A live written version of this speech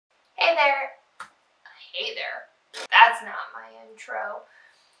Hey there. Hey there. That's not my intro.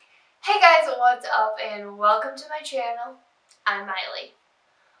 Hey guys, what's up and welcome to my channel. I'm Miley.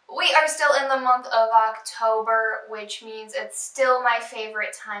 We are still in the month of October, which means it's still my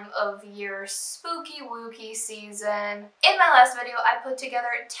favorite time of year, spooky wooky season. In my last video, I put together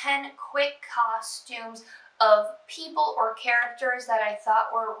 10 quick costumes of people or characters that I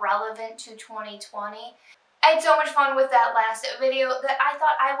thought were relevant to 2020. I had so much fun with that last video that I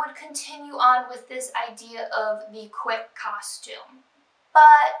thought I would continue on with this idea of the quick costume.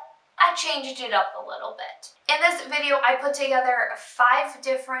 But I changed it up a little bit. In this video, I put together 5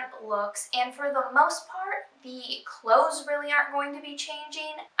 different looks, and for the most part, the clothes really aren't going to be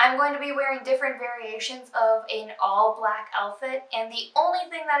changing. I'm going to be wearing different variations of an all-black outfit, and the only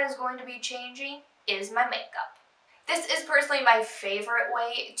thing that is going to be changing is my makeup. This is personally my favorite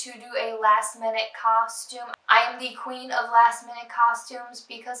way to do a last-minute costume. I am the queen of last-minute costumes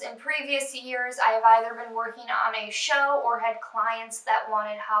because in previous years I have either been working on a show or had clients that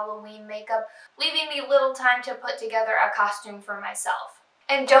wanted Halloween makeup, leaving me little time to put together a costume for myself.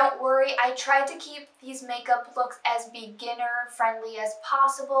 And don't worry, I tried to keep these makeup looks as beginner-friendly as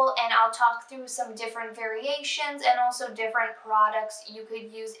possible, and I'll talk through some different variations and also different products you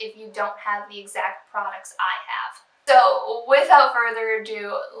could use if you don't have the exact products I have. So without further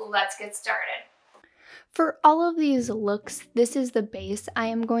ado, let's get started. For all of these looks, this is the base I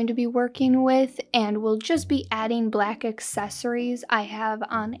am going to be working with, and we'll just be adding black accessories. I have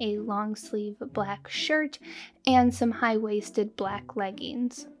on a long sleeve black shirt and some high-waisted black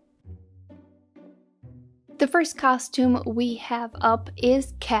leggings. The first costume we have up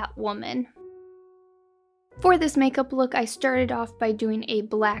is Catwoman. For this makeup look, I started off by doing a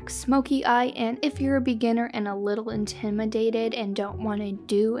black smoky eye, and if you're a beginner and a little intimidated and don't want to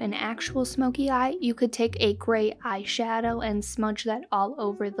do an actual smoky eye, you could take a gray eyeshadow and smudge that all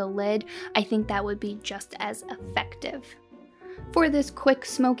over the lid. I think that would be just as effective. For this quick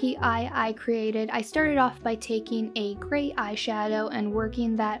smoky eye I started off by taking a gray eyeshadow and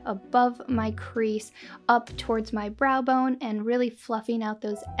working that above my crease up towards my brow bone and really fluffing out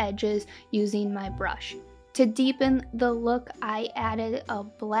those edges using my brush. To deepen the look, I added a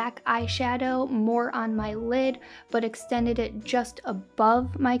black eyeshadow more on my lid, but extended it just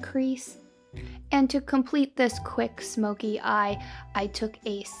above my crease. And to complete this quick smoky eye, I took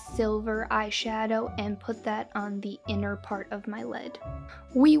a silver eyeshadow and put that on the inner part of my lid.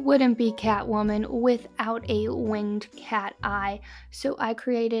 We wouldn't be Catwoman without a winged cat eye, so I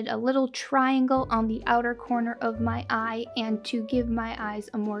created a little triangle on the outer corner of my eye, and to give my eyes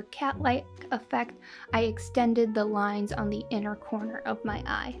a more cat-like effect, I extended the lines on the inner corner of my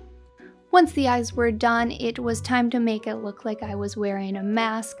eye. Once the eyes were done, it was time to make it look like I was wearing a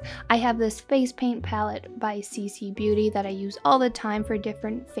mask. I have this face paint palette by CC Beauty that I use all the time for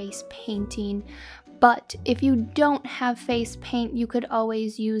different face painting. But if you don't have face paint, you could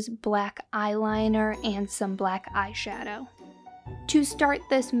always use black eyeliner and some black eyeshadow. To start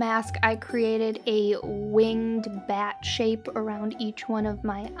this mask, I created a winged bat shape around each one of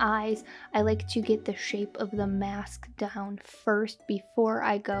my eyes. I like to get the shape of the mask down first before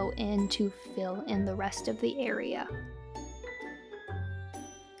I go in to fill in the rest of the area.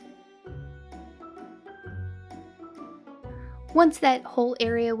 Once that whole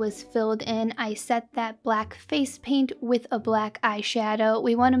area was filled in, I set that black face paint with a black eyeshadow.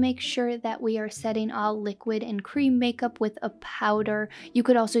 We want to make sure that we are setting all liquid and cream makeup with a powder. You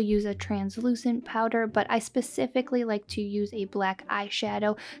could also use a translucent powder, but I specifically like to use a black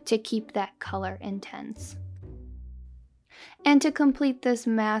eyeshadow to keep that color intense. And to complete this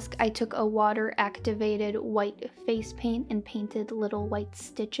mask, I took a water-activated white face paint and painted little white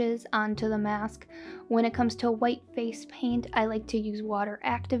stitches onto the mask. When it comes to white face paint, I like to use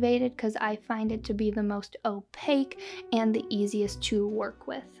water-activated because I find it to be the most opaque and the easiest to work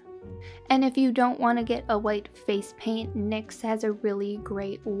with. And if you don't want to get a white face paint, NYX has a really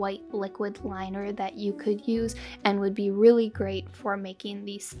great white liquid liner that you could use and would be really great for making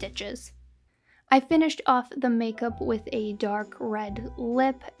these stitches. I finished off the makeup with a dark red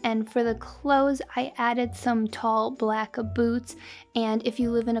lip, and for the clothes I added some tall black boots, and if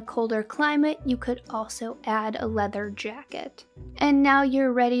you live in a colder climate you could also add a leather jacket. And now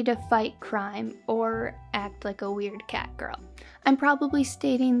you're ready to fight crime or act like a weird cat girl. I'm probably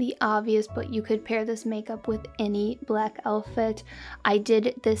stating the obvious, but you could pair this makeup with any black outfit. I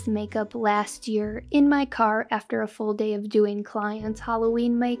did this makeup last year in my car after a full day of doing clients'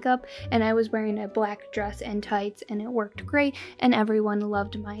 Halloween makeup, and I was wearing a black dress and tights, and it worked great, and everyone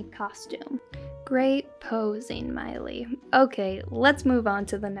loved my costume. Great posing, Miley. Okay, let's move on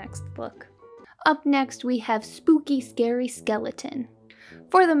to the next look. Up next, we have Spooky Scary Skeleton.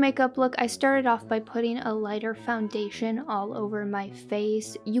 For the makeup look, I started off by putting a lighter foundation all over my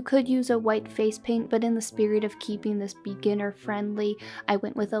face. You could use a white face paint, but in the spirit of keeping this beginner friendly, I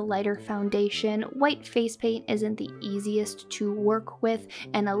went with a lighter foundation. White face paint isn't the easiest to work with,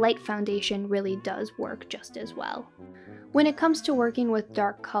 and a light foundation really does work just as well. When it comes to working with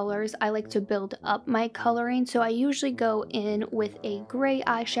dark colors, I like to build up my coloring, so I usually go in with a gray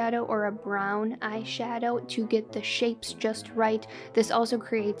eyeshadow or a brown eyeshadow to get the shapes just right. This also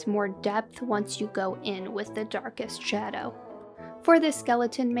creates more depth once you go in with the darkest shadow. For this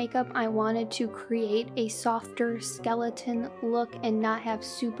skeleton makeup, I wanted to create a softer skeleton look and not have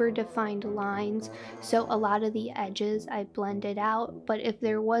super defined lines, so a lot of the edges I blended out, but if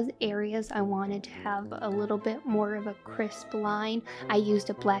there was areas I wanted to have a little bit more of a crisp line, I used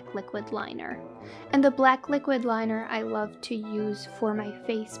a black liquid liner. And the black liquid liner I love to use for my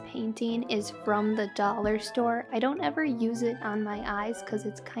face painting is from the dollar store. I don't ever use it on my eyes because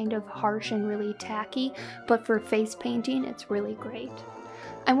it's kind of harsh and really tacky, but for face painting it's really great.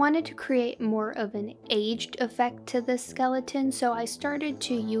 I wanted to create more of an aged effect to this skeleton, so I started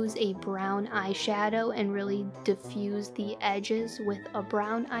to use a brown eyeshadow and really diffuse the edges with a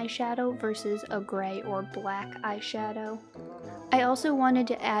brown eyeshadow versus a gray or black eyeshadow. I also wanted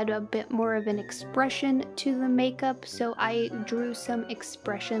to add a bit more of an expression to the makeup, so I drew some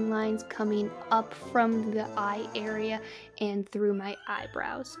expression lines coming up from the eye area and through my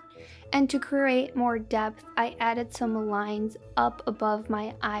eyebrows. And to create more depth, I added some lines up above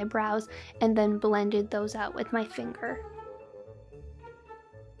my eyebrows and then blended those out with my finger.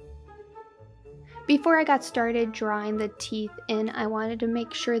 Before I got started drawing the teeth in, I wanted to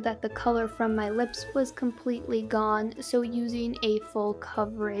make sure that the color from my lips was completely gone, so using a full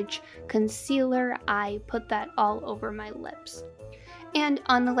coverage concealer, I put that all over my lips. And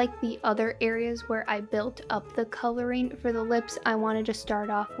unlike the other areas where I built up the coloring, for the lips I wanted to start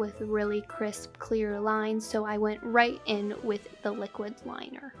off with really crisp, clear lines, so I went right in with the liquid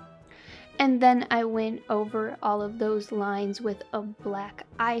liner. And then I went over all of those lines with a black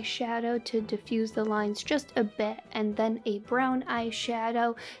eyeshadow to diffuse the lines just a bit, and then a brown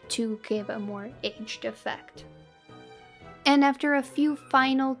eyeshadow to give a more aged effect. And after a few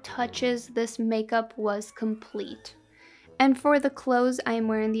final touches, this makeup was complete. And for the clothes, I am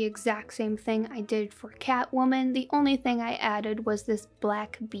wearing the exact same thing I did for Catwoman. The only thing I added was this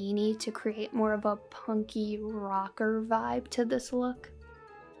black beanie to create more of a punky rocker vibe to this look.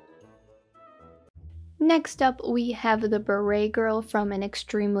 Next up, we have the Beret Girl from an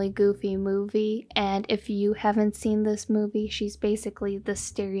extremely goofy movie, and if you haven't seen this movie, she's basically the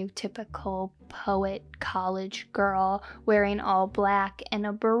stereotypical poet college girl wearing all black and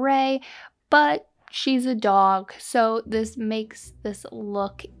a beret, but she's a dog, so this makes this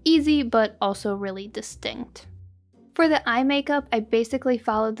look easy but also really distinct. For the eye makeup, I basically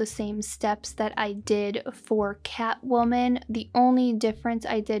followed the same steps that I did for Catwoman. The only difference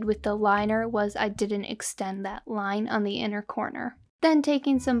I did with the liner was I didn't extend that line on the inner corner. Then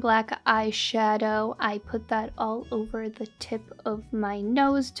taking some black eyeshadow, I put that all over the tip of my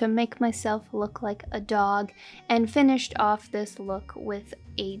nose to make myself look like a dog, and finished off this look with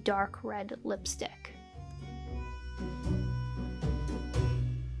a dark red lipstick.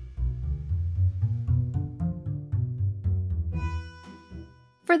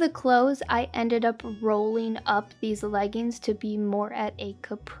 For the clothes, I ended up rolling up these leggings to be more at a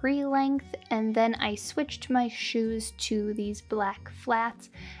capri length, and then I switched my shoes to these black flats,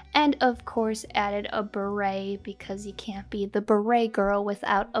 and of course added a beret because you can't be the beret girl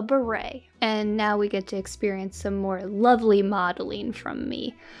without a beret. And now we get to experience some more lovely modeling from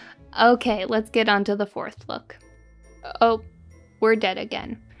me. Okay, let's get on to the fourth look. Oh, we're dead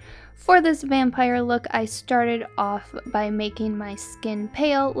again. For this vampire look, I started off by making my skin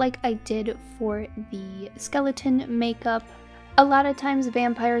pale like I did for the skeleton makeup. A lot of times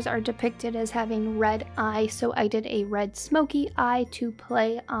vampires are depicted as having red eyes, so I did a red smoky eye to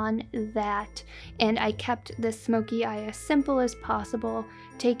play on that, and I kept the smoky eye as simple as possible,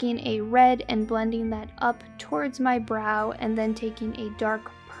 taking a red and blending that up towards my brow, and then taking a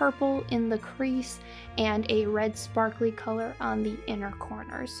dark purple in the crease and a red sparkly color on the inner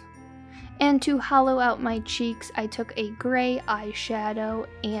corners. And to hollow out my cheeks, I took a gray eyeshadow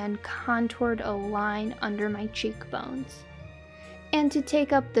and contoured a line under my cheekbones. And to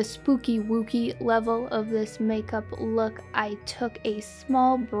take up the spooky wooky level of this makeup look, I took a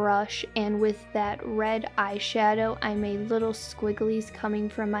small brush, and with that red eyeshadow, I made little squigglies coming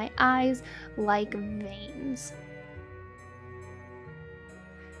from my eyes like veins.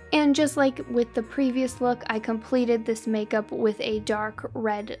 And just like with the previous look, I completed this makeup with a dark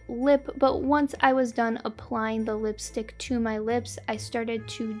red lip, but once I was done applying the lipstick to my lips, I started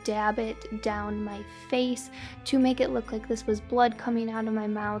to dab it down my face to make it look like this was blood coming out of my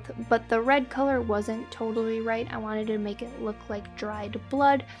mouth, but the red color wasn't totally right. I wanted to make it look like dried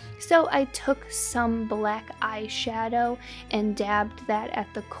blood, so I took some black eyeshadow and dabbed that at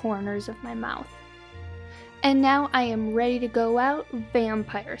the corners of my mouth. And now I am ready to go out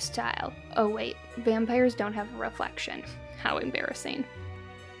vampire style. Oh wait, vampires don't have a reflection. How embarrassing.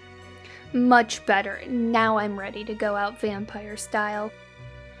 Much better. Now I'm ready to go out vampire style.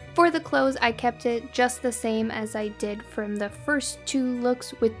 For the clothes, I kept it just the same as I did from the first two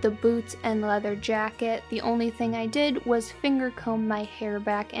looks with the boots and leather jacket. The only thing I did was finger comb my hair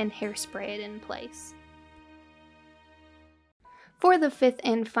back and hairspray it in place. For the fifth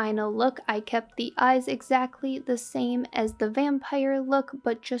and final look, I kept the eyes exactly the same as the vampire look,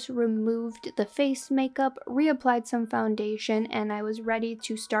 but just removed the face makeup, reapplied some foundation, and I was ready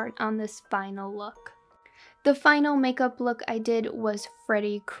to start on this final look. The final makeup look I did was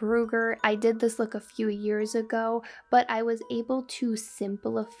Freddy Krueger. I did this look a few years ago, but I was able to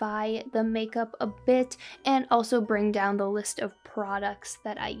simplify the makeup a bit and also bring down the list of products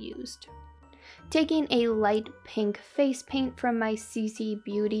that I used. Taking a light pink face paint from my CC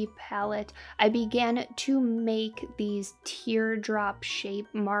Beauty palette, I began to make these teardrop shape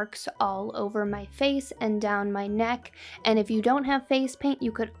marks all over my face and down my neck, and if you don't have face paint,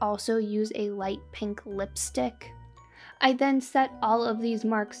 you could also use a light pink lipstick. I then set all of these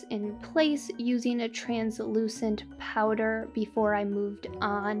marks in place using a translucent powder before I moved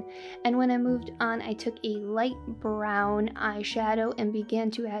on. And when I moved on, I took a light brown eyeshadow and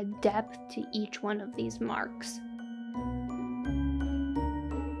began to add depth to each one of these marks.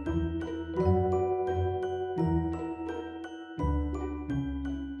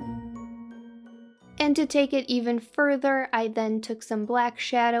 And to take it even further, I then took some black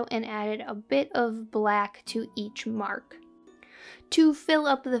shadow and added a bit of black to each mark. To fill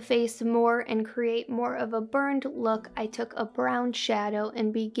up the face more and create more of a burned look, I took a brown shadow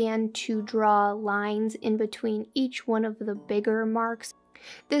and began to draw lines in between each one of the bigger marks.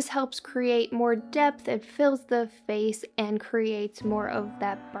 This helps create more depth, it fills the face, and creates more of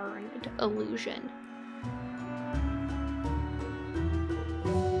that burned illusion.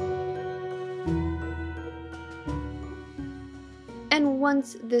 And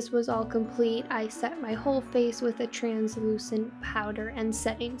once this was all complete, I set my whole face with a translucent powder and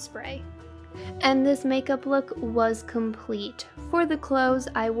setting spray. And this makeup look was complete. For the clothes,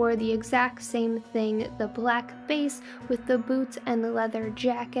 I wore the exact same thing, the black base with the boots and the leather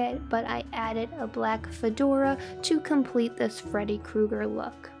jacket, but I added a black fedora to complete this Freddy Krueger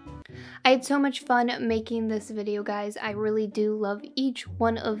look. I had so much fun making this video, guys. I really do love each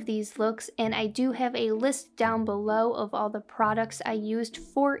one of these looks, and I do have a list down below of all the products I used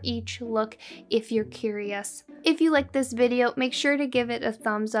for each look if you're curious. If you like this video, make sure to give it a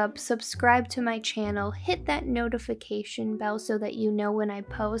thumbs up, subscribe to my channel, hit that notification bell so that you know when I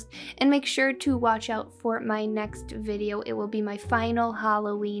post, and make sure to watch out for my next video. It will be my final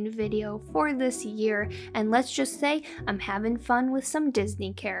Halloween video for this year, and let's just say I'm having fun with some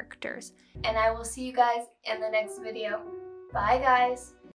Disney characters. And I will see you guys in the next video. Bye, guys.